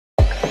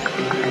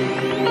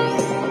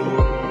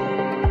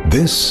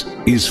This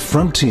is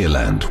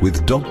Frontierland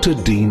with Dr.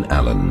 Dean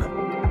Allen.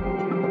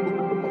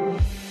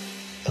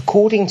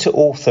 According to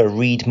author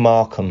Reed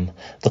Markham,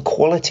 the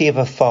quality of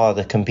a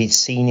father can be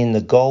seen in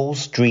the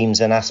goals,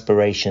 dreams and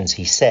aspirations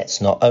he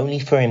sets not only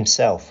for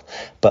himself,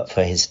 but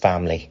for his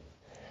family.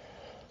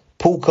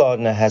 Paul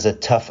Gardiner has a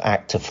tough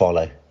act to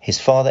follow. His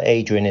father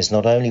Adrian is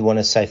not only one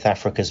of South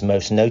Africa's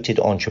most noted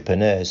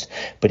entrepreneurs,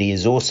 but he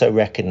is also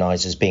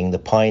recognised as being the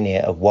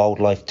pioneer of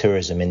wildlife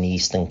tourism in the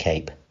Eastern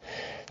Cape.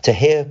 To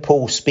hear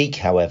Paul speak,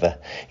 however,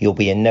 you'll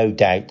be in no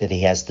doubt that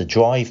he has the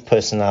drive,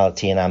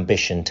 personality and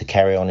ambition to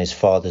carry on his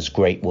father's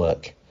great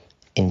work.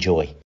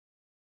 Enjoy.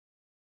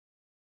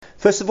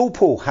 First of all,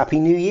 Paul, Happy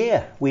New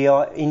Year. We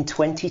are in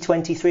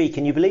 2023.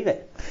 Can you believe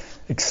it?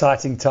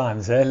 Exciting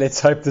times. Let's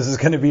hope this is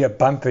going to be a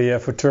bumper year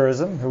for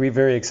tourism. We're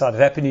very excited.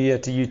 Happy New Year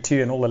to you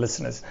too and all the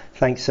listeners.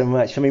 Thanks so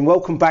much.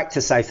 Welcome back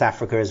to South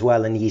Africa as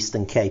well in the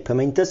Eastern Cape.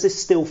 Does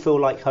this still feel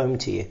like home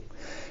to you?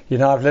 You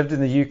know, I've lived in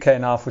the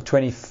UK now for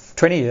 20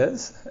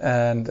 years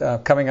and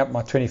coming up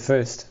my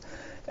 21st,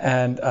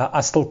 and I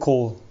still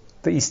call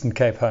the Eastern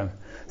Cape home.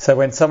 So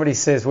when somebody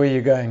says, where are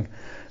you going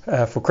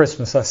for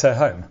Christmas, I say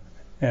home.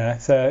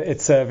 So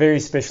it's a very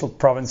special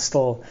province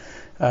still.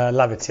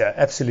 Love it here.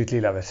 Absolutely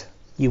love it.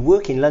 You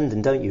work in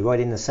London, don't you? Right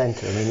in the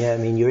centre.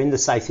 You're in the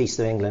southeast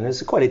of England.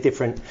 It's quite a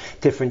different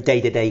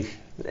day-to-day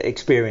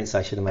experience,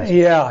 I should imagine.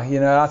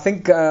 Yeah, I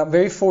think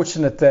very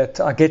fortunate that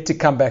I get to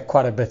come back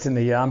quite a bit in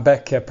the year. I'm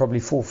back here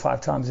probably 4 or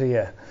 5 times a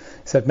year.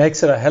 So it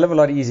makes it a hell of a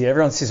lot easier.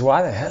 Everyone says,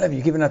 why the hell have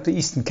you given up the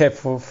Eastern Cape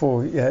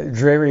for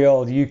dreary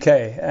old UK?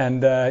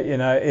 And,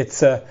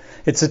 it's a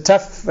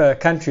tough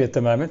country at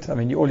the moment.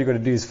 All you've got to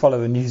do is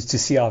follow the news to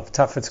see how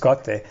tough it's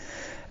got there.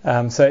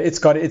 So it's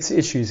got its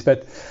issues.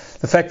 But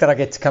the fact that I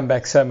get to come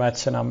back so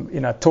much and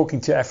I'm, talking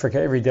to Africa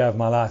every day of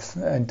my life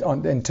and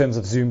in terms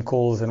of Zoom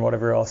calls and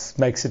whatever else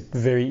makes it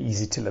very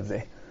easy to live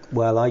there.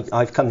 Well,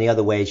 I've come the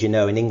other way, as you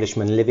know, an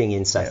Englishman living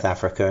in South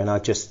Africa, and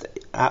I've just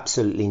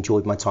absolutely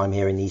enjoyed my time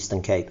here in the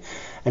Eastern Cape.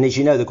 And as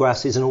you know, the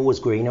grass isn't always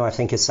greener. I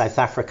think as South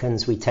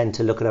Africans, we tend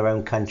to look at our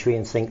own country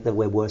and think that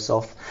we're worse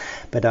off.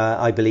 But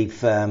I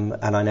believe, and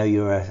I know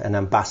you're an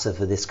ambassador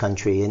for this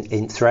country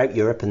in throughout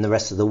Europe and the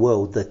rest of the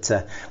world,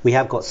 that we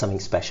have got something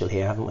special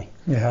here, haven't we?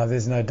 Yeah,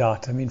 there's no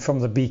doubt. From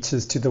the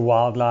beaches to the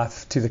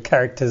wildlife to the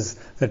characters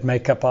that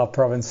make up our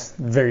province,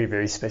 very,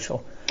 very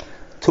special.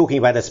 Talking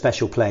about a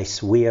special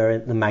place, we are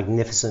at the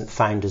magnificent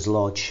Founders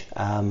Lodge,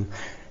 an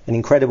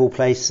incredible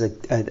place,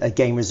 a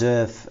game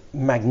reserve,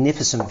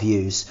 magnificent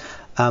views.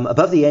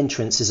 Above the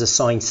entrance is a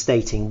sign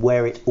stating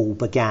where it all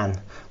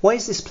began. Why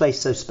is this place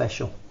so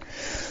special?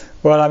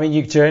 Well,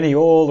 you journey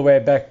all the way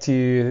back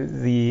to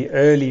the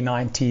early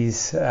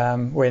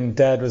 90s when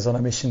Dad was on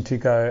a mission to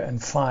go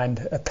and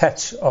find a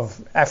patch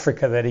of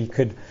Africa that he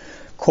could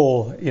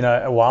call,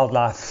 a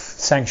wildlife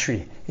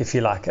sanctuary, if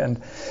you like.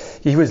 And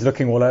he was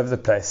looking all over the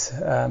place,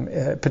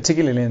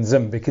 particularly in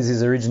Zim, because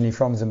he's originally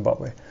from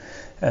Zimbabwe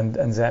and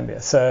Zambia.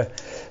 So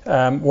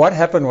what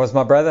happened was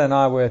my brother and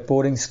I were at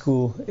boarding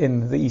school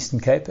in the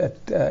Eastern Cape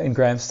in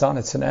Grahamstown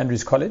at St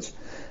Andrews College,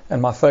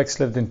 and my folks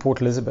lived in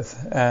Port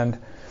Elizabeth. And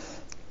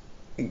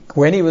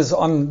when he was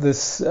on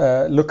this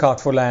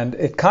lookout for land,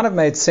 it kind of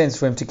made sense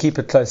for him to keep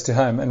it close to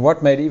home. And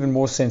what made even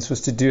more sense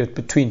was to do it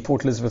between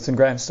Port Elizabeth and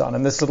Grahamstown.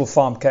 And this little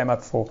farm came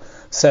up for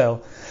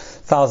sale,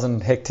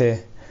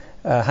 1,000-hectare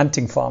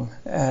hunting farm.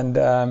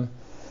 And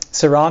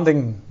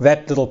surrounding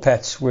that little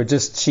patch were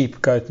just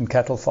sheep, goat and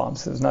cattle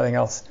farms. There was nothing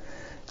else.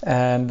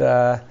 And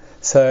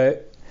so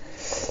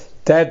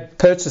Dad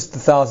purchased the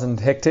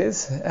 1,000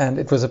 hectares, and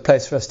it was a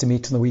place for us to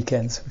meet on the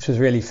weekends, which was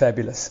really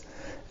fabulous.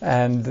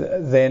 And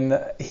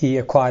then he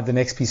acquired the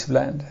next piece of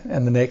land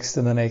and the next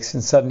and the next.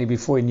 And suddenly,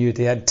 before he knew it,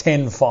 he had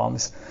 10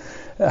 farms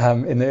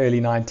in the early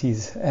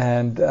 90s.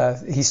 And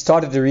he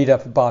started to read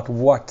up about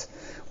what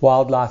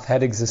wildlife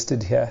had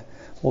existed here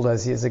all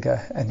those years ago.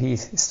 And he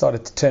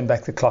started to turn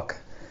back the clock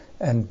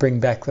and bring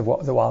back the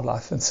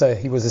wildlife. And so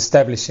he was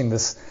establishing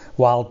this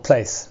wild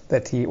place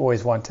that he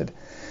always wanted.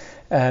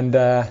 And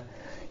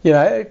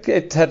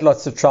it had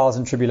lots of trials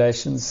and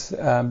tribulations,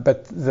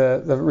 but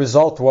the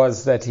result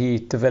was that he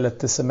developed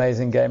this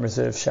amazing game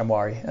reserve,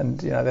 Shamwari, and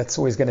that's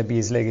always going to be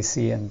his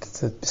legacy, and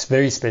it's a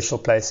very special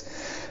place.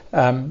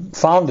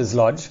 Founders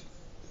Lodge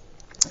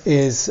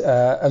is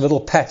a little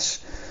patch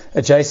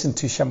adjacent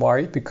to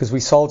Shamwari, because we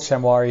sold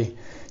Shamwari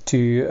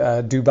to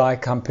a Dubai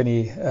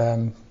company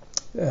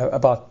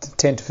about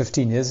 10 to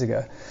 15 years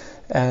ago,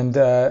 and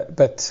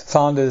but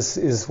Founders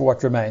is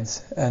what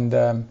remains. And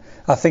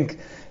I think,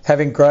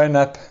 having grown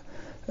up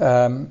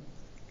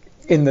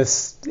in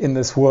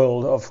this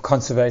world of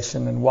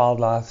conservation and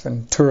wildlife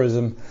and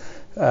tourism,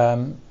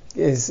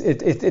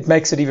 it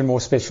makes it even more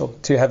special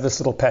to have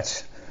this little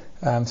patch.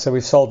 So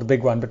we've sold the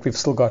big one, but we've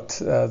still got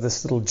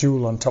this little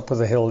jewel on top of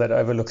the hill that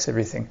overlooks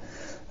everything.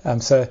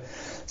 So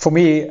for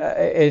me,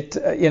 it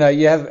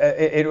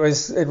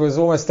was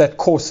almost that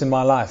course in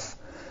my life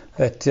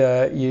that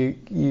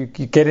you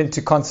get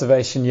into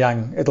conservation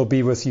young, it'll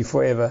be with you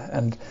forever.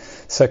 And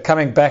So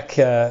coming back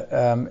here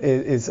I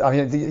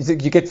mean,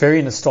 you get very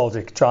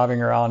nostalgic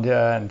driving around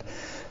here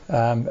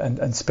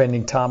and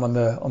spending time on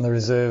the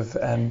reserve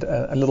and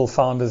a little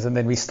founders, and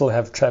then we still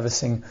have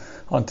traversing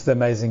onto the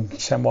amazing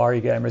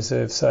Shamwari Game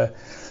Reserve. So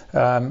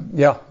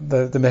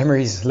the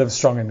memories live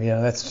strong in me,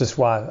 and that's just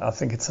why I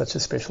think it's such a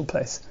special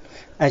place.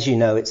 As you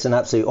know, it's an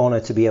absolute honour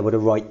to be able to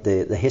write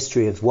the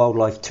history of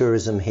wildlife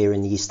tourism here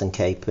in the Eastern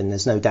Cape, and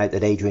there's no doubt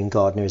that Adrian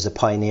Gardiner is a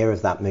pioneer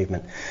of that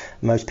movement.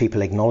 Most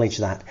people acknowledge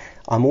that.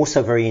 I'm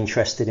also very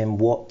interested in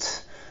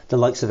what the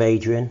likes of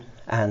Adrian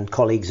and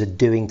colleagues are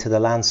doing to the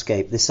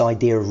landscape. This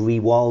idea of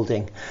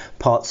rewilding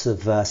parts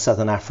of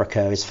southern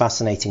Africa is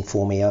fascinating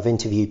for me. I've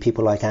interviewed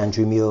people like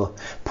Andrew Muir,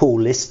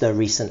 Paul Lister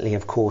recently,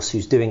 of course,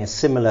 who's doing a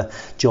similar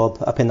job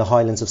up in the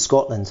Highlands of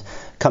Scotland.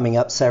 Coming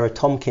up, Sarah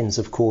Tompkins,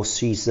 of course,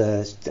 she's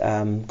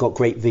got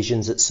great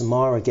visions at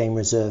Samara Game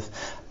Reserve.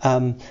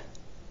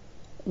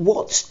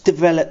 What's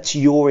developed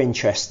your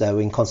interest, though,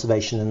 in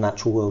conservation and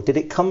natural world? Did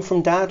it come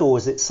from Dad, or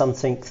is it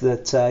something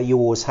that you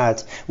always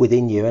had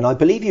within you? And I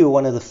believe you were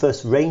one of the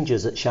first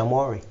rangers at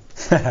Shamwari.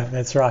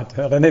 That's right.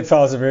 I don't know if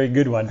I was a very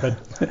good one,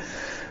 but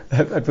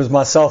it was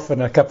myself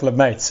and a couple of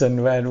mates,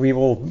 and we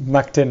all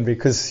mucked in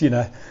because,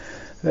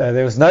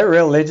 there was no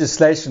real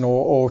legislation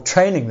or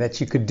training that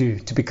you could do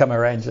to become a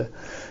ranger.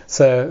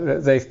 So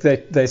they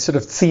sort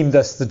of themed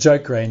us the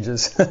joke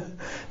rangers. And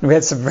we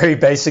had some very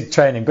basic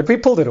training, but we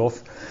pulled it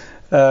off.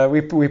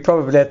 We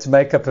probably had to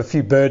make up a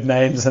few bird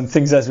names and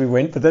things as we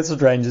went, but that's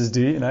what rangers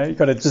do. You've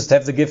got to just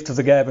have the gift of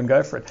the gab and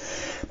go for it.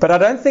 But I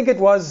don't think it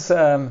was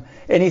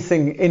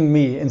anything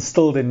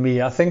instilled in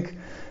me. I think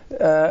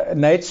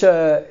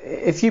nature,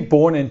 if you're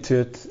born into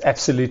it,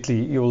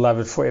 absolutely you'll love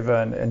it forever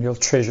and you'll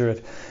treasure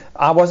it.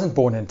 I wasn't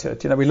born into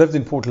it. We lived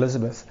in Port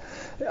Elizabeth.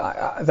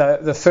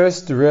 The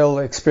first real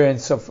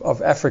experience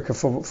of Africa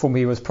for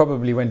me was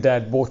probably when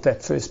Dad bought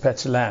that first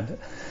patch of land.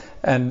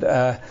 And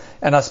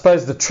I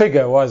suppose the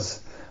trigger was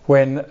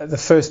when the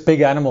first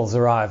big animals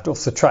arrived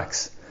off the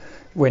trucks,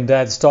 when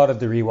Dad started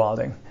the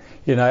rewilding.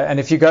 And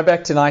if you go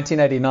back to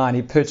 1989,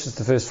 he purchased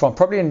the first farm.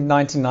 Probably in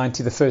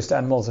 1990, the first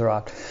animals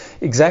arrived.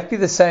 Exactly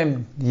the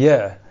same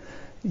year,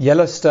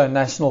 Yellowstone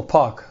National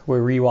Park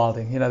were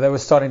rewilding. They were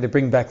starting to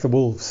bring back the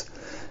wolves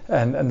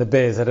and the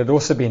bears that had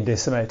also been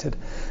decimated.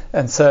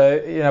 And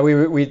so,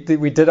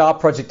 we did our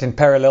project in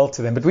parallel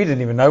to them, but we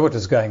didn't even know what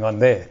was going on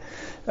there.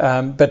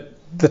 But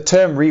the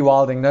term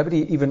rewilding,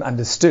 nobody even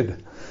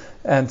understood.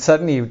 And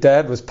suddenly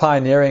Dad was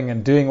pioneering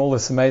and doing all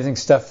this amazing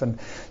stuff. And,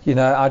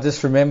 I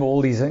just remember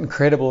all these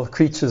incredible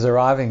creatures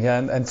arriving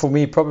here. And for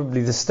me,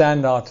 probably the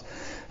standout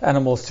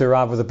animals to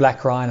arrive were the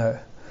black rhino.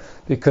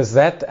 Because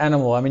that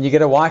animal, you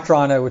get a white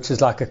rhino, which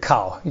is like a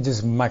cow. He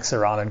just mucks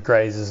around and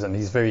grazes, and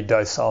he's very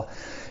docile.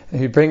 If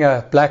you bring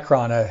a black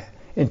rhino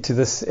into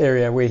this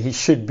area where he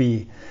should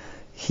be,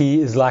 he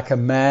is like a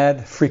mad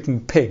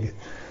freaking pig,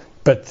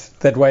 but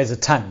that weighs a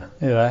ton,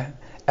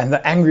 and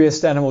the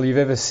angriest animal you've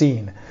ever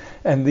seen.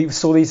 And you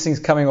saw these things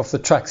coming off the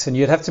trucks, and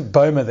you'd have to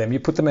boma them. You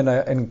put them in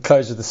an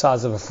enclosure the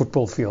size of a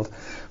football field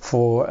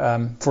for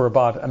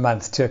about a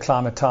month to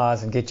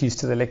acclimatize and get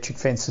used to the electric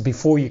fences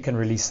before you can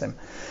release them.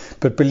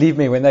 But believe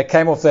me, when they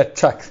came off that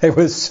truck, they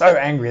were so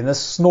angry, and the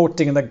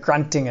snorting and the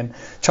grunting and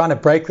trying to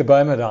break the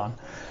boma down.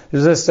 It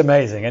was just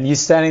amazing. And you're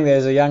standing there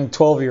as a young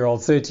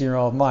 12-year-old,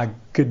 13-year-old. My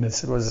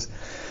goodness, it was.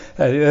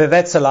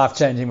 That's a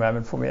life-changing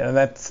moment for me, and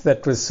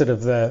that was sort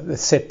of the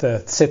set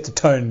the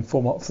tone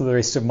for the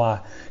rest of my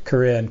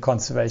career in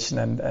conservation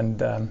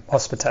and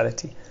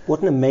hospitality.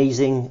 What an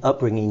amazing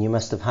upbringing you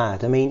must have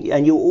had.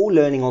 And you're all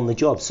learning on the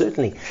job.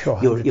 Certainly,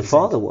 sure, your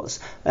father was.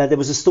 There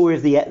was a story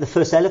of the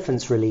first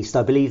elephants released.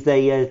 I believe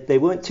they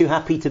weren't too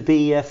happy to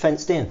be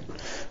fenced in.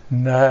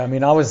 No,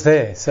 I was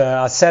there. So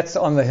I sat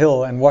on the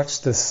hill and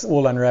watched this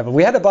all unravel.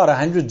 We had about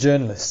 100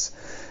 journalists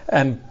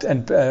and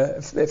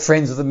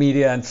friends of the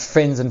media and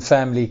friends and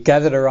family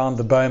gathered around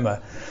the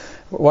boma,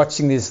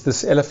 watching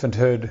this elephant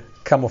herd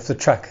come off the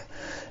truck.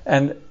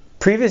 And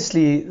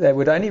previously, they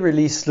would only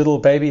release little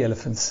baby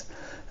elephants.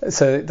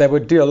 So they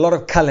would do a lot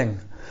of culling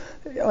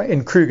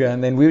in Kruger,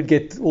 and then we would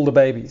get all the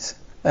babies.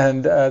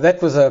 And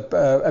that was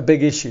a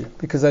big issue,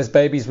 because those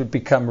babies would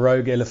become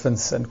rogue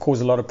elephants and cause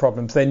a lot of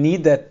problems. They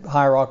need that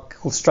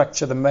hierarchical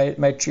structure, the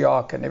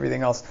matriarch and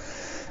everything else.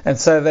 And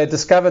so they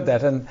discovered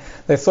that, and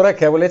they thought,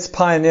 okay, well, let's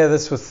pioneer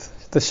this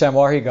with the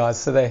Shamwari guys.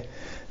 So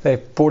they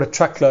bought a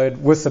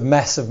truckload with a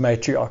massive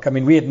matriarch.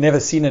 We had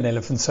never seen an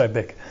elephant so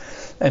big.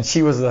 And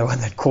she was the one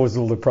that caused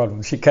all the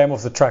problems. She came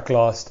off the truck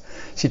last.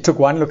 She took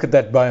one look at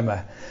that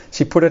boma.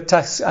 She put her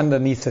tusk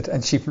underneath it,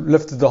 and she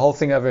lifted the whole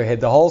thing over her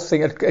head. The whole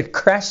thing, it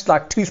crashed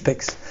like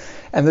toothpicks.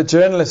 And the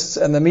journalists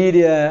and the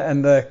media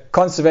and the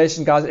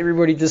conservation guys,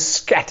 everybody just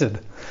scattered.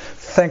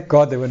 Thank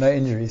God there were no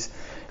injuries.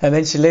 And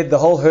then she led the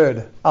whole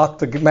herd out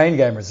the main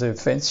game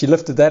reserve fence. She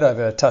lifted that over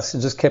her tusks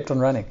and just kept on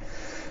running.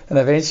 And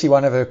eventually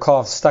one of her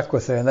calves stuck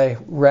with her, and they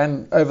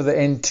ran over the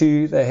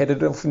N2. They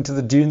headed off into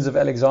the dunes of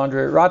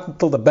Alexandria, right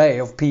until the bay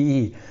of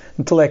PE,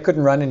 until they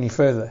couldn't run any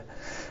further.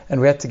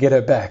 And we had to get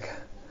her back.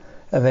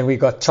 And then we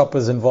got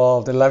choppers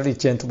involved. A lovely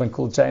gentleman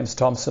called James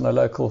Thompson, a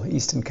local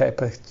Eastern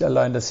Caper,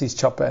 loaned us his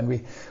chopper, and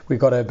we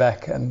got her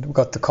back and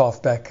got the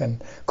calf back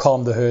and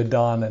calmed the herd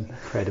down. And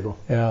incredible.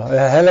 Yeah,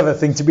 a hell of a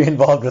thing to be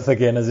involved with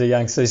again as a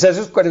youngster. So it's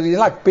just quite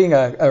like being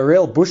a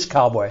real bush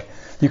cowboy.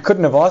 You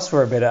couldn't have asked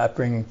for a better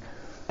upbringing.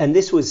 And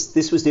this was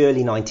the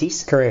early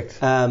 90s. Correct.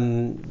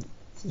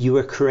 You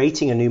were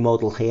creating a new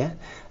model here.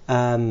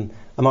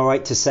 Am I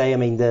right to say, I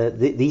mean,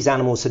 these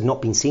animals had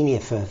not been seen here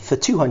for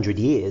 200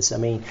 years. I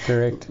mean,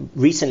 correct.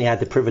 Recently I had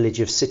the privilege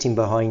of sitting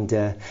behind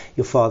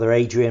your father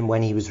Adrian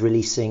when he was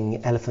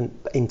releasing elephant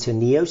into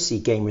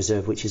Neosea Game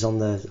Reserve, which is on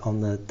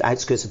the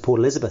outskirts of Port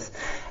Elizabeth.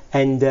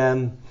 And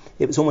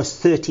it was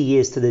almost 30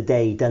 years to the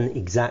day done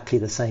exactly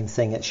the same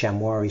thing at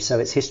Shamwari. So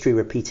it's history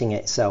repeating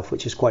itself,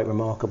 which is quite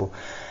remarkable.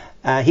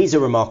 He's a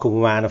remarkable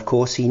man, of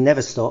course. He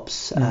never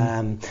stops.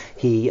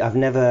 I've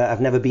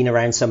never been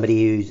around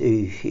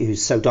somebody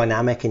who's so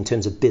dynamic in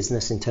terms of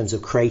business, in terms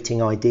of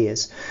creating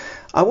ideas.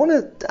 I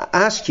want to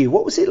ask you,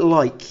 what was it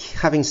like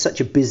having such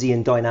a busy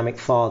and dynamic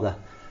father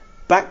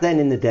back then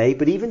in the day,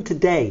 but even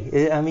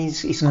today? I mean,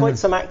 he's quite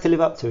some act to live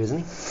up to,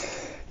 isn't he?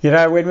 You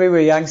know, when we were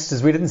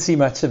youngsters, we didn't see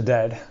much of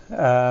Dad.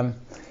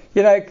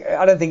 You know,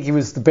 I don't think he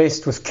was the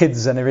best with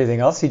kids and everything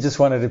else. He just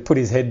wanted to put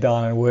his head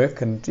down and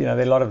work. And, you know,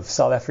 there are a lot of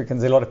South Africans,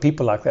 there are a lot of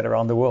people like that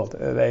around the world.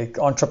 They're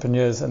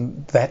entrepreneurs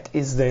and that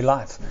is their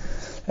life.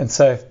 And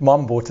so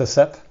Mom brought us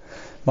up,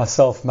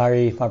 myself,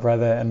 Murray, my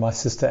brother and my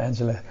sister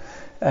Angela.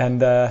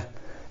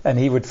 And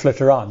he would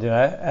flit around, you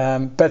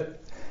know. But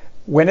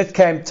when it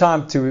came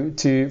time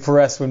for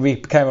us, when we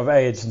came of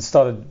age and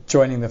started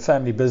joining the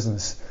family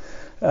business,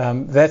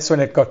 that's when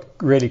it got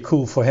really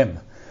cool for him.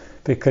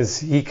 Because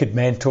he could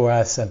mentor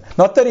us, and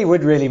not that he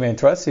would really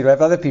mentor us, he'd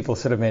have other people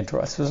sort of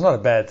mentor us. It was not a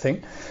bad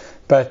thing,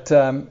 but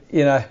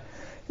you know,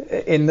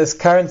 in this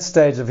current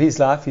stage of his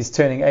life, he's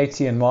turning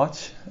 80 in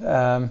March.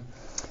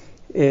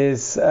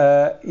 He's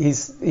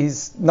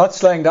not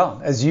slowing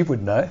down, as you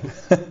would know.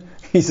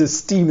 He's a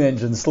steam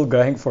engine, still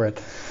going for it.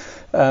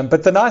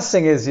 But the nice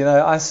thing is, you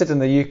know, I sit in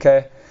the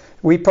UK.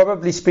 We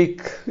probably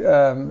speak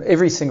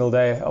every single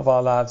day of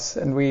our lives,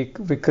 and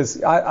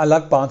because I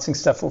love bouncing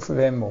stuff off of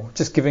him or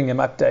just giving him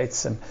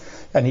updates,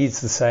 and he's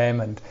the same,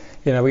 and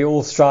you know, we're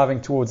all striving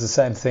towards the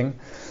same thing,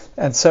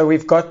 and so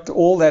we've got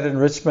all that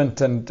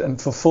enrichment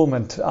and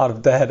fulfillment out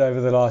of Dad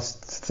over the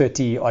last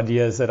 30 odd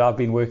years that I've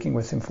been working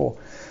with him for.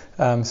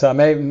 So I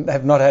may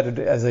have not had it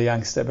as a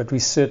youngster, but we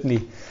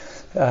certainly,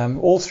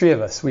 all three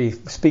of us, we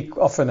speak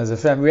often as a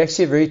family. We're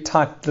actually a very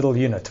tight little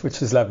unit,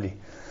 which is lovely.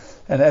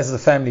 And as the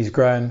family's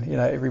grown, you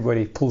know,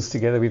 everybody pulls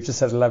together. We've just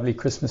had a lovely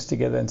Christmas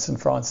together in St.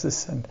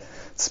 Francis, and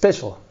it's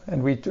special.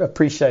 And we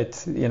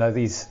appreciate, you know,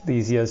 these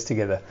years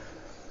together.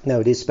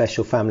 No, it is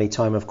special family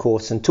time, of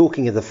course. And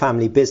talking of the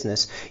family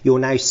business, you're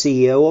now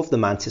CEO of the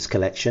Mantis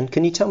collection.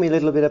 Can you tell me a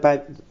little bit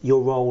about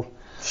your role?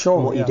 Sure.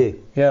 And what you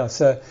do? Yeah.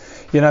 So,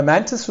 you know,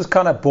 Mantis was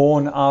kind of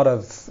born out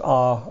of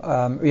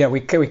our, you know, we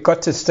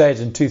got to a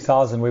stage in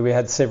 2000 where we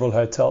had several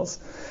hotels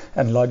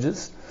and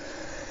lodges.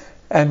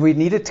 And we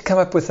needed to come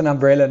up with an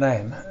umbrella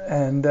name.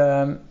 And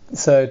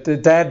so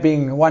Dad,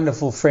 being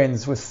wonderful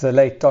friends with the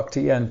late Dr.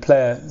 Ian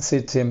Player,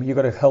 said to him, "You've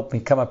got to help me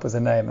come up with a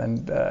name."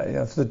 And you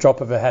know, for the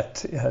drop of a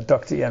hat,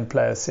 Dr. Ian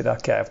Player said,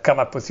 "Okay, I've come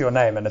up with your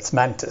name, and it's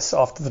Mantis,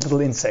 after the little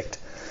insect.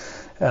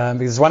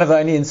 Because it's one of the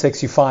only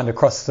insects you find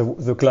across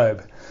the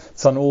globe.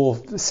 It's on all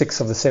 6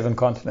 of the 7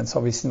 continents,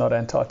 obviously not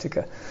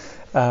Antarctica.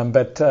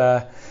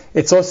 But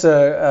it's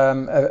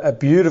also a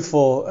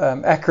beautiful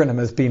acronym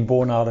has been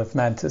born out of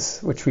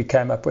Mantis, which we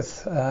came up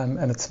with,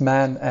 and it's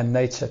man and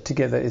nature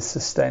together is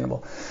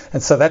sustainable.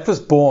 And so that was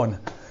born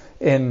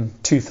in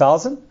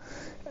 2000.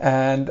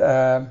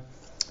 And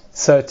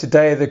so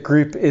today the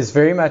group is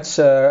very much,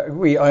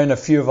 we own a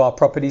few of our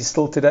properties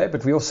still today,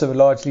 but we also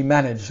largely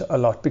manage a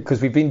lot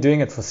because we've been doing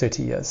it for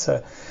 30 years.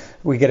 So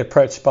we get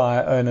approached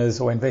by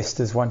owners or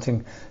investors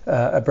wanting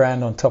a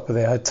brand on top of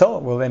their hotel.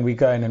 Well, then we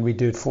go in and we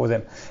do it for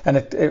them.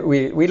 And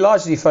we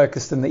largely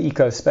focused in the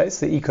eco space,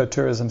 the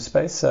ecotourism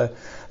space, so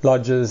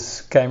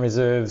lodges, game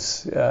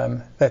reserves,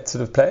 that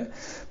sort of play.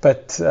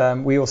 But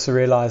we also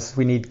realize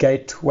we need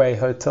gateway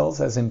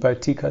hotels, as in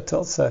boutique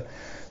hotels. So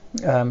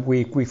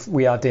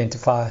we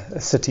identify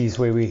cities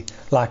where we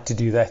like to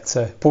do that.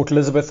 So Port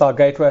Elizabeth, our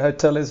gateway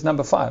hotel, is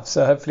number 5.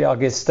 So hopefully our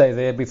guests stay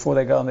there before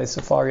they go on their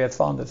safari at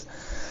Founders.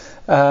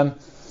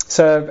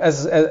 So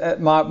as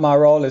my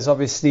role is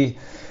obviously,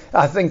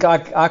 I think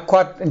I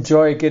quite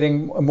enjoy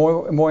getting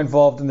more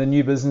involved in the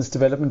new business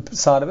development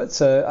side of it.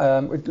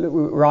 So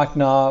right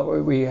now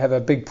we have a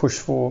big push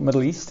for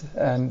Middle East,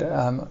 and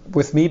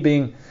with me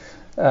being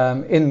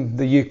in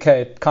the UK,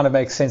 it kind of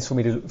makes sense for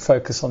me to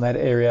focus on that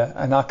area,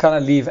 and I kind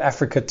of leave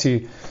Africa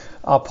to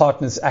our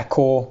partners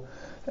Accor.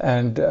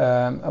 And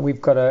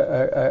we've got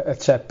a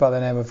chap by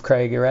the name of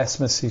Craig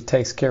Erasmus who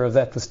takes care of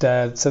that with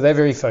Dad. So they're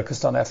very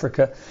focused on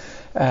Africa.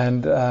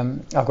 And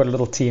I've got a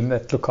little team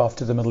that look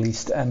after the Middle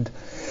East. And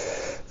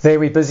There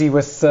we're busy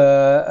with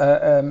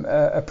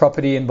a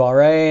property in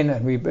Bahrain,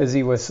 and we're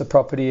busy with a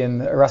property in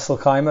Ras Al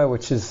Khaimah,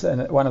 which is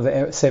one of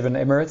the 7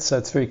 Emirates, so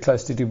it's very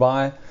close to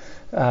Dubai.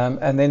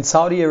 And then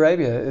Saudi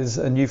Arabia is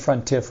a new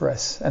frontier for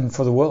us and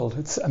for the world.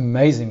 It's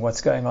amazing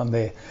what's going on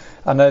there.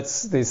 I know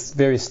there's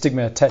various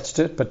stigma attached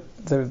to it, but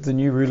the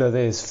new ruler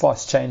there is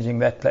fast changing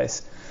that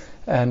place.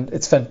 And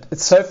it's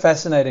so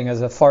fascinating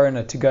as a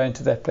foreigner to go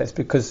into that place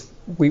because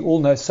we all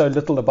know so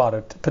little about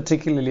it,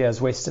 particularly as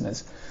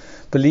Westerners.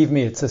 Believe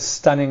me, it's a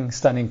stunning,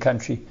 stunning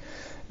country.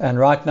 And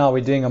right now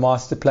we're doing a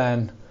master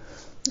plan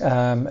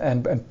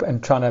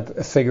and trying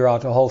to figure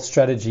out a whole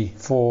strategy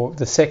for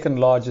the second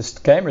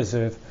largest game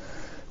reserve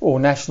or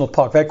national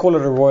park. They call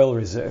it a royal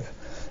reserve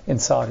in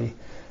Saudi.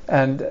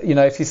 And,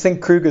 if you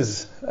think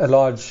Kruger's a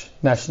large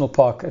national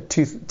park at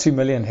 2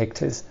 million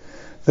hectares,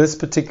 this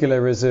particular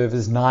reserve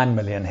is 9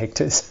 million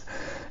hectares.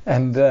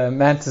 And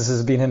Mantis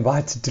has been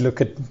invited to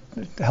look at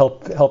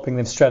helping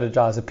them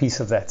strategize a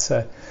piece of that.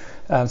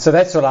 So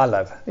that's what I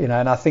love, and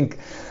I think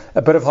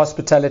a bit of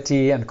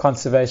hospitality and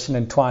conservation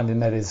entwined in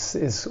that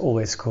is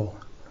always cool.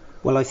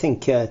 Well, I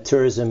think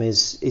tourism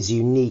is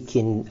unique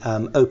in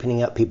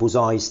opening up people's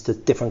eyes to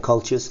different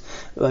cultures.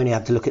 We only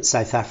have to look at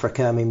South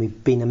Africa. I mean,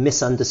 we've been a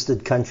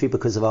misunderstood country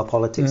because of our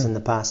politics in the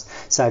past.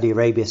 Saudi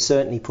Arabia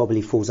certainly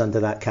probably falls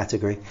under that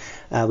category.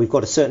 We've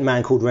got a certain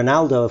man called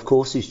Ronaldo, of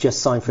course, who's just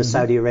signed for a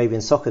Saudi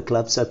Arabian soccer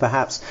club. So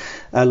perhaps,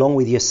 along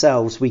with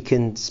yourselves, we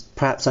can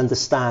perhaps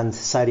understand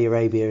Saudi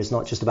Arabia is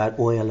not just about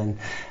oil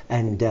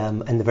and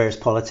the various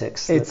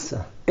politics.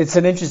 It's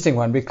an interesting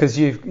one because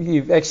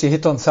you've actually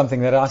hit on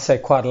something that I say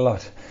quite a lot.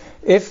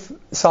 If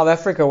South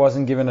Africa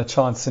wasn't given a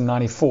chance in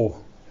 '94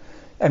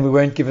 and we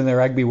weren't given the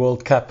Rugby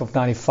World Cup of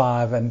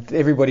 '95 and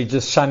everybody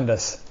just shunned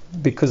us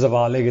because of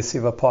our legacy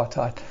of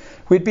apartheid,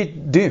 we'd be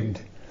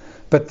doomed.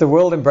 But the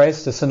world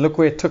embraced us and look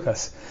where it took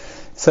us.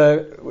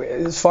 So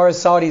as far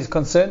as Saudi is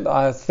concerned,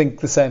 I think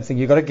the same thing.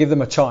 You've got to give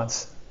them a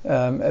chance.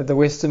 The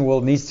Western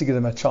world needs to give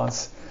them a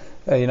chance.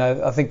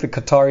 I think the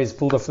Qataris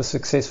pulled off a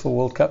successful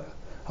World Cup.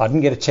 I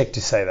didn't get a check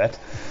to say that.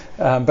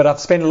 But I've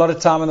spent a lot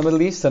of time in the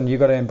Middle East, and you've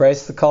got to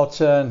embrace the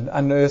culture and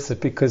unearth it,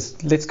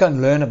 because let's go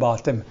and learn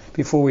about them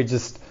before we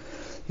just,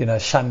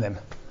 shun them.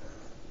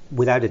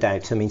 Without a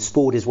doubt. I mean,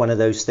 sport is one of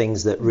those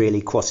things that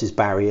really crosses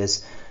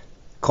barriers.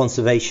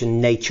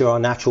 Conservation, nature, our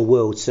natural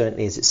world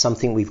certainly is. It's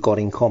something we've got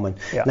in common.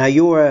 Yeah. Now,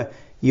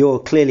 you're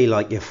clearly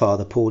like your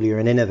father, Paul. You're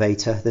an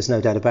innovator. There's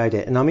no doubt about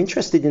it. And I'm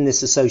interested in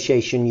this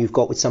association you've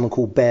got with someone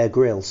called Bear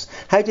Grylls.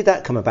 How did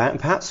that come about? And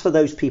perhaps for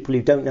those people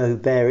who don't know who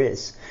Bear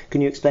is, can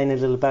you explain a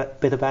little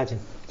bit about him?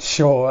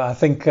 Sure. I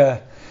think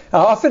I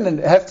often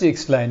have to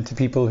explain to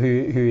people who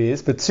he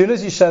is. But as soon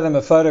as you show them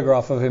a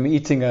photograph of him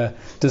eating a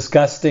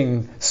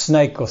disgusting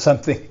snake or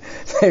something,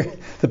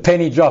 the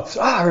penny drops.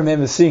 I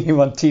remember seeing him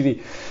on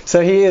TV.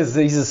 So he's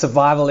a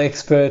survival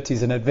expert.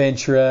 He's an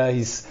adventurer.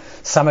 He's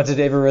summited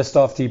Everest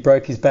after he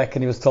broke his back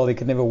and he was told he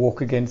could never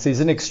walk again. So he's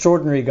an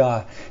extraordinary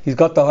guy. He's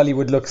got the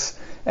Hollywood looks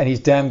and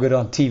he's damn good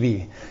on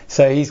TV.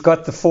 So he's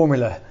got the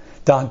formula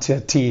down to a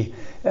T.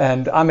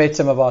 And I met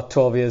him about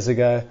 12 years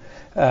ago.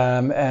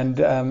 I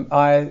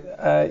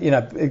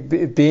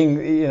being,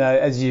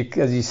 as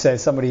you say,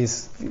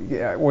 somebody's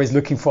always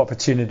looking for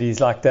opportunities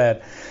like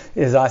that,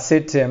 is I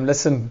said to him,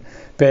 listen,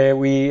 Bear,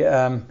 we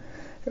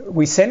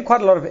send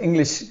quite a lot of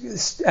English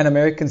and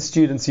American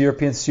students,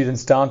 European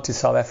students down to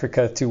South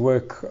Africa to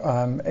work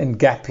in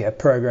gap year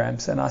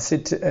programs. And I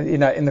said,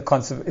 in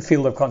the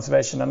field of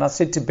conservation. And I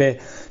said to Bear,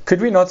 could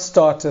we not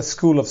start a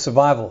school of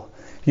survival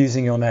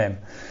using your name?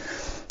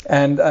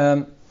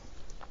 And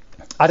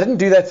I didn't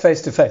do that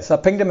face to face. I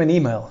pinged him an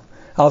email.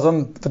 I was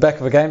on the back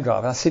of a game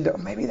drive. And I said,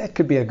 maybe that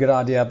could be a good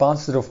idea. I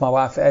bounced it off my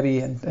wife, Abby,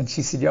 and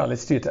she said, yeah,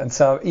 let's do it. And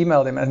so I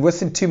emailed him. And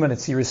within 2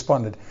 minutes, he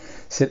responded. He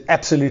said,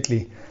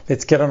 absolutely.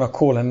 Let's get on a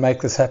call and make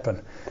this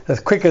happen.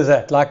 As quick as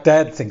that, like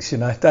Dad thinks,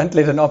 don't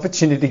let an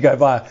opportunity go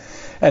by.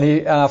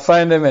 And I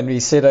phoned him and he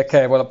said,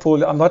 okay, well,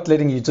 Paul, I'm not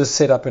letting you just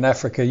set up in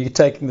Africa. You're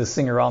taking this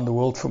thing around the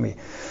world for me.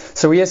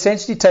 So we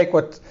essentially take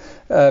what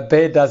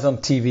Bear does on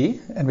TV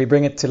and we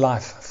bring it to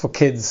life for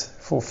kids,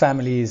 for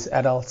families,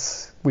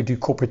 adults. We do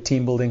corporate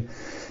team building.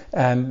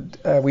 And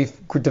we've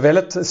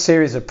developed a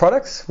series of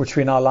products which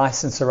we now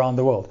license around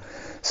the world.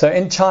 So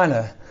in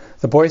China,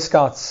 the Boy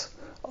Scouts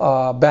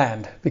are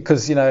banned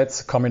because,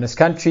 it's a communist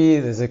country.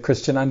 There's a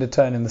Christian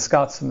undertone in the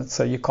Scouts, and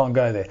so you can't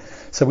go there.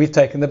 So we've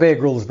taken the Bear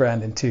Grylls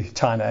brand into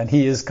China, and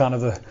he is kind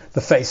of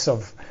the face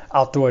of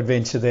outdoor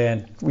adventure there.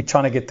 And we're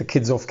trying to get the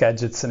kids off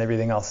gadgets and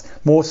everything else,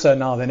 more so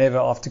now than ever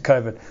after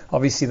COVID.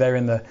 Obviously, they're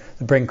in the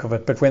brink of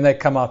it, but when they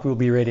come out, we'll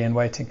be ready and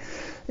waiting.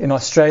 In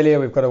Australia,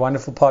 we've got a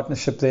wonderful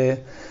partnership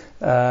there.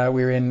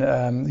 We're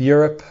in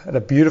Europe at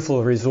a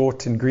beautiful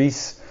resort in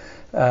Greece.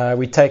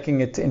 We're taking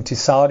it into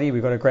Saudi.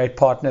 We've got a great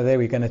partner there.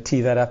 We're going to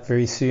tee that up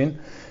very soon.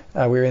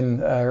 We're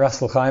in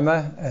Ras Al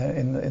Khaimah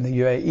in the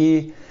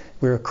UAE.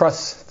 We're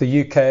across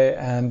the UK,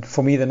 and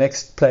for me, the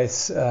next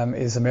place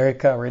is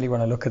America. I really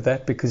want to look at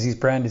that because his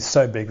brand is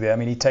so big there. I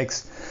mean, he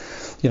takes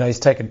he's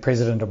taken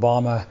President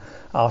Obama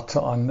out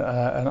on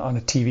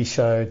a TV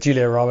show,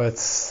 Julia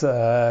Roberts,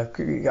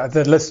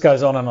 the list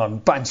goes on and on,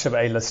 bunch of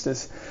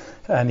A-listers,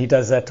 and he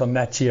does that on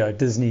Nat Geo,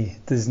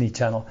 Disney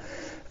Channel.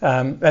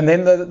 And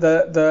then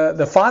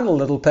the final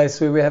little place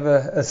where we have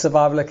a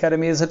survival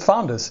academy is at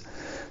Founders.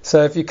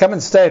 So if you come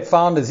and stay at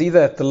Founders, either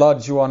at the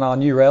lodge or on our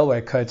new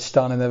railway coach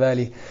down in the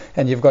valley,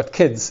 and you've got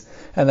kids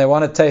and they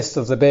want a taste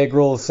of the Bear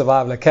Grylls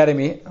Survival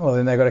Academy, well,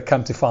 then they've got to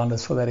come to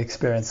Founders for that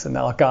experience. And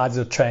our guides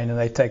are trained and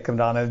they take them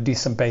down and do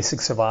some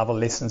basic survival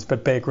lessons,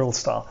 but Bear Grylls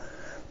style.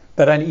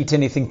 They don't eat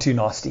anything too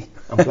nasty.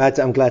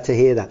 I'm glad to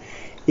hear that.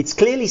 It's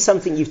clearly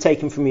something you've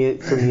taken from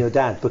your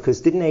dad,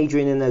 because didn't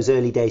Adrian in those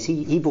early days,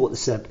 he brought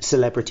the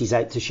celebrities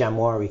out to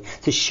Shamwari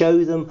to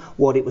show them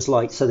what it was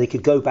like so they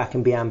could go back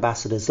and be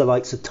ambassadors, the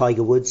likes of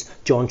Tiger Woods,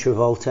 John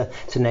Travolta,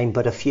 to name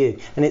but a few.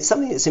 And it's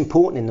something that's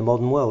important in the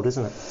modern world,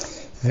 isn't it?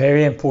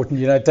 Very important.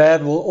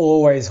 Dad will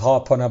always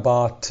harp on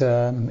about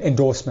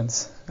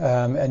endorsements.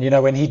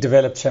 And when he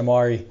developed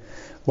Shamwari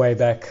way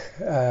back,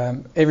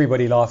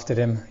 everybody laughed at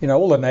him.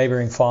 All the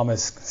neighboring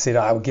farmers said,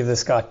 I will give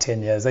this guy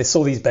 10 years. They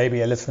saw these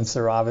baby elephants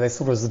arrive. They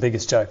thought it was the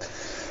biggest joke.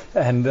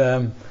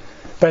 And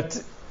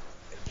but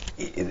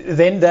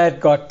then Dad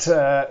got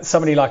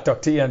somebody like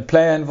Dr. Ian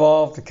Player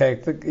involved. Okay,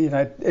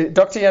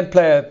 Dr. Ian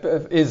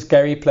Player is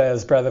Gary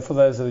Player's brother, for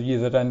those of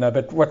you that don't know.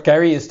 But what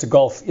Gary is to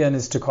golf, Ian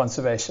is to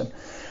conservation.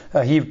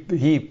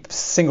 He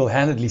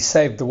single-handedly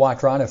saved the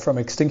white rhino from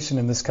extinction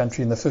in this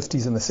country in the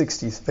 50s and the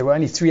 60s. There were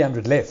only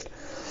 300 left,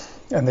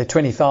 and there are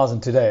 20,000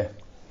 today.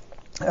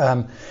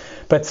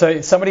 But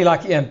so somebody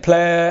like Ian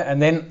Player,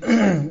 and then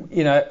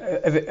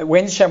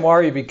when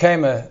Shamwari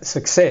became a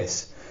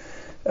success,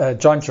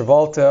 John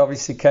Travolta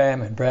obviously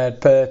came, and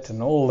Brad Pitt,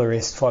 and all the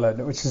rest followed,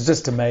 which is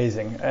just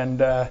amazing.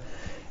 And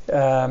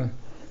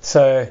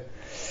so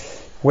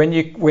when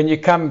you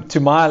come to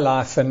my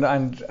life, and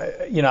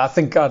I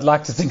think I'd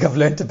like to think I've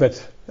learned a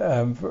bit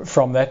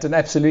from that. And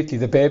absolutely,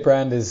 the Bear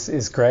brand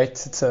is great.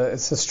 It's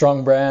a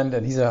strong brand,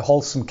 and he's a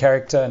wholesome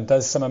character and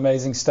does some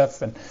amazing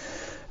stuff.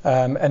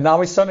 And now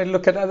we're starting to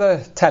look at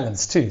other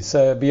talents too,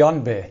 so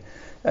beyond Bear.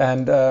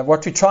 And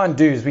what we try and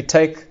do is we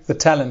take the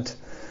talent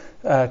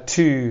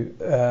to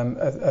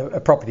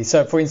a property.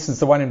 So, for instance,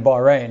 the one in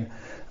Bahrain,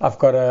 I've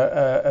got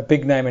a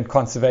big name in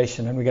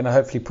conservation, and we're going to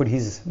hopefully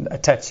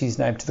attach his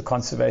name to the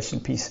conservation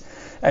piece,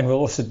 and we'll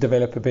also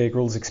develop a Bear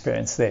Grylls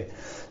experience there.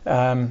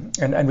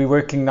 And we're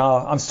working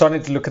now. I'm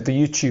starting to look at the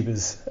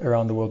YouTubers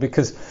around the world,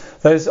 because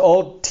those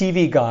old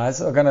TV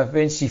guys are going to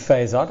eventually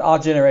phase out. Our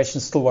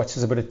generation still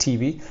watches a bit of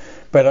TV,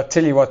 but I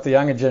tell you what, the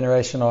younger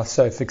generation are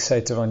so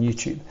fixated on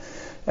YouTube.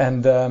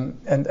 And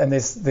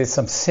there's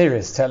some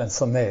serious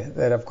talents on there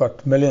that have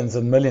got millions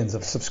and millions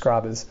of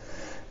subscribers.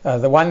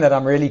 The one that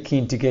I'm really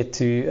keen to get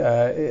to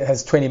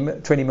has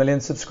 20 million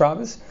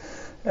subscribers,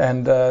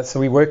 and so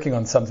we're working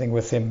on something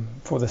with him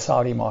for the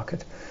Saudi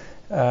market.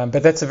 But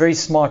that's a very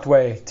smart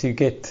way to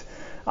get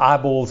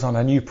eyeballs on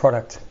a new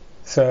product.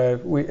 So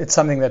it's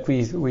something that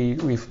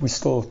we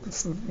still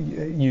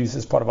use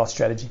as part of our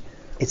strategy.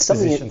 It's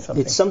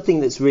something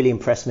that's really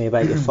impressed me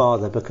about your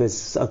father,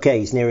 because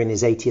he's nearing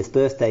his 80th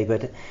birthday,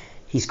 but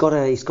he's got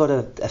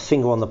a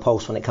finger on the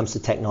pulse when it comes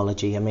to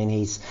technology. I mean,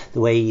 the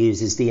way he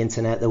uses the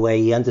internet, the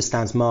way he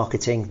understands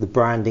marketing, the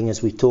branding,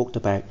 as we've talked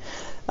about.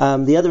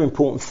 The other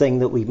important thing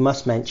that we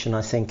must mention,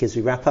 I think, as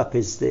we wrap up,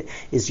 is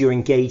your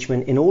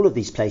engagement in all of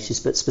these places,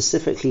 but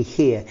specifically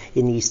here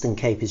in the Eastern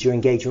Cape, is your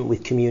engagement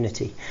with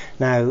community.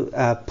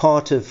 Now,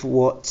 part of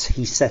what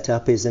he set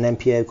up is an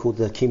NPO called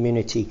the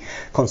Community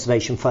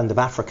Conservation Fund of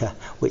Africa,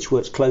 which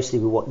works closely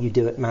with what you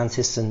do at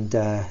Mantis, and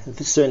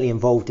certainly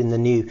involved in the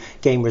new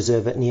game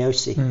reserve at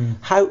Niosi.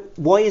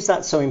 Why is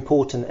that so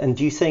important, and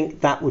do you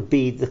think that would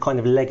be the kind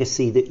of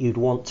legacy that you'd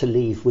want to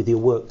leave with your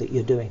work that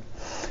you're doing?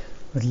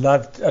 I'd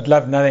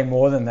love nothing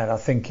more than that. I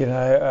think,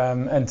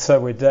 and so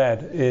would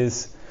Dad,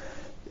 is,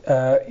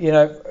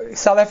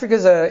 South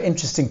Africa's an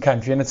interesting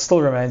country, and it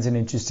still remains an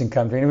interesting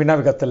country. And we've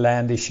never got the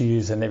land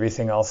issues and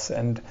everything else.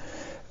 And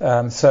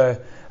so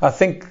I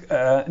think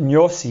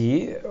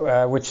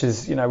Nyosi, which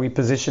is, we're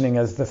positioning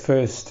as the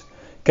first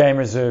game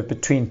reserve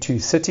between two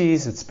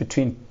cities. It's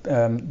between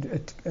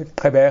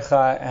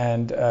Gqeberha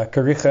and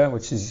Kariga,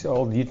 which is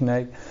old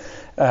Uitenhage.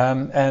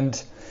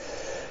 And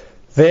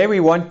there we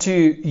want to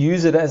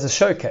use it as a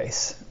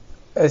showcase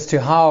as to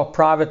how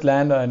private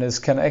landowners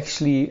can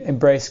actually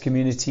embrace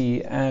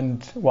community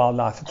and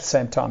wildlife at the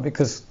same time,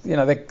 because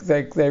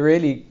they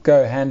really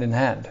go hand in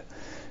hand.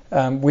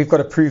 We've got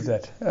to prove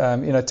that.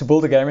 To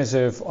build a game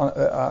reserve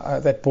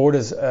that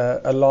borders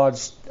a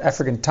large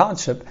African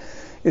township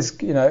is,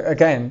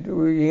 again,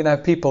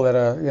 people that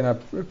are,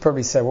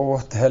 probably say, well,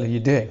 what the hell are you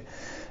doing?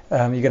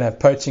 You're going to have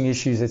poaching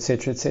issues,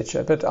 etc.,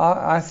 etc. But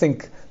I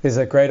think there's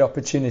a great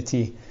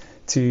opportunity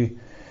to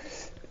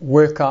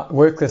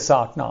work this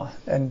out now,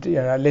 and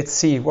let's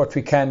see what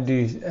we can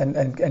do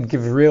and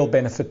give real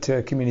benefit to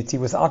a community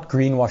without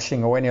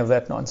greenwashing or any of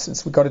that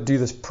nonsense. We've got to do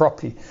this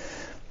properly.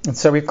 And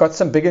so we've got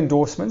some big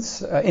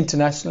endorsements,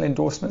 international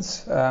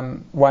endorsements.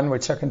 One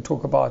which I can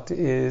talk about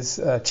is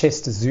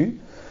Chester Zoo.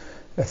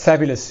 a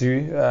fabulous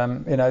zoo.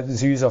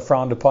 Zoos are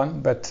frowned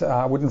upon, but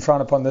I wouldn't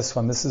frown upon this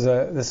one. This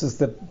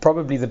is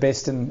probably the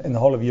best in the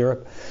whole of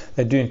Europe.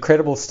 They do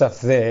incredible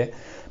stuff there,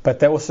 but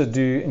they also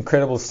do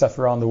incredible stuff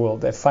around the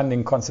world. They're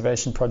funding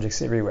conservation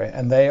projects everywhere,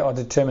 and they are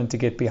determined to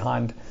get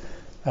behind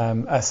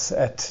us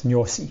at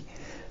Nyosi.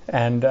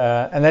 And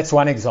that's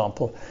one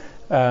example.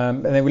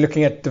 And then we're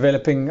looking at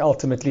developing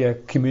ultimately a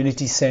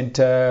community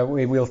center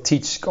where we'll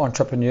teach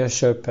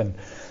entrepreneurship, and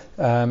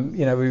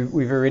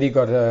we've already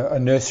got a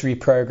nursery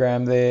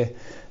program there,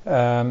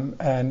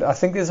 and I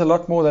think there's a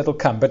lot more that'll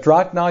come. But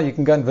right now you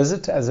can go and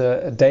visit as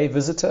a day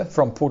visitor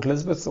from Port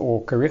Elizabeth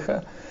or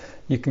Kariga.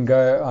 You can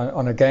go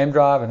on a game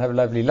drive and have a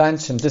lovely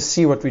lunch and just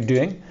see what we're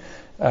doing.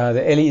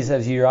 The Ellies,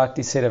 as you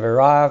rightly said, have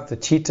arrived. The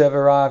cheetah have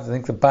arrived. I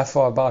think the buff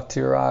are about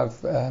to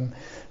arrive, and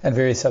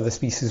various other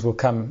species will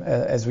come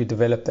as we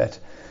develop that.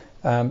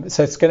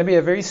 So it's going to be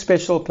a very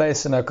special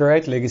place and a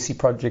great legacy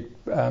project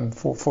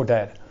for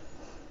Dad.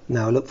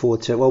 No, I look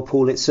forward to it. Well,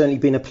 Paul, it's certainly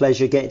been a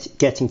pleasure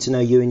getting to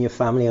know you and your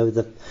family over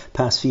the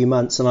past few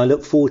months, and I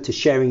look forward to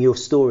sharing your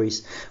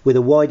stories with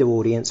a wider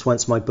audience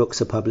once my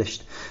books are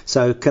published.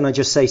 So can I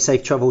just say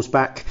safe travels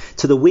back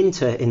to the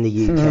winter in the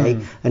UK,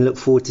 and look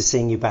forward to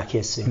seeing you back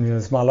here soon. Yeah,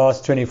 it's my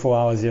last 24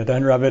 hours here.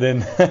 Don't rub it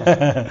in.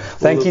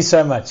 Thank you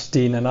so much,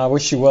 Dean, and I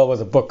wish you well with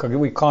the book.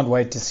 We can't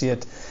wait to see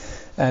it.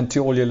 And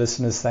to all your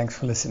listeners, thanks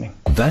for listening.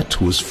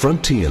 That was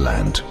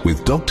Frontierland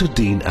with Dr.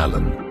 Dean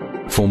Allen.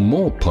 For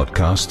more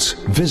podcasts,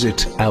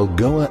 visit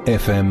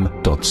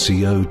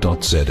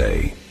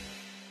algoafm.co.za.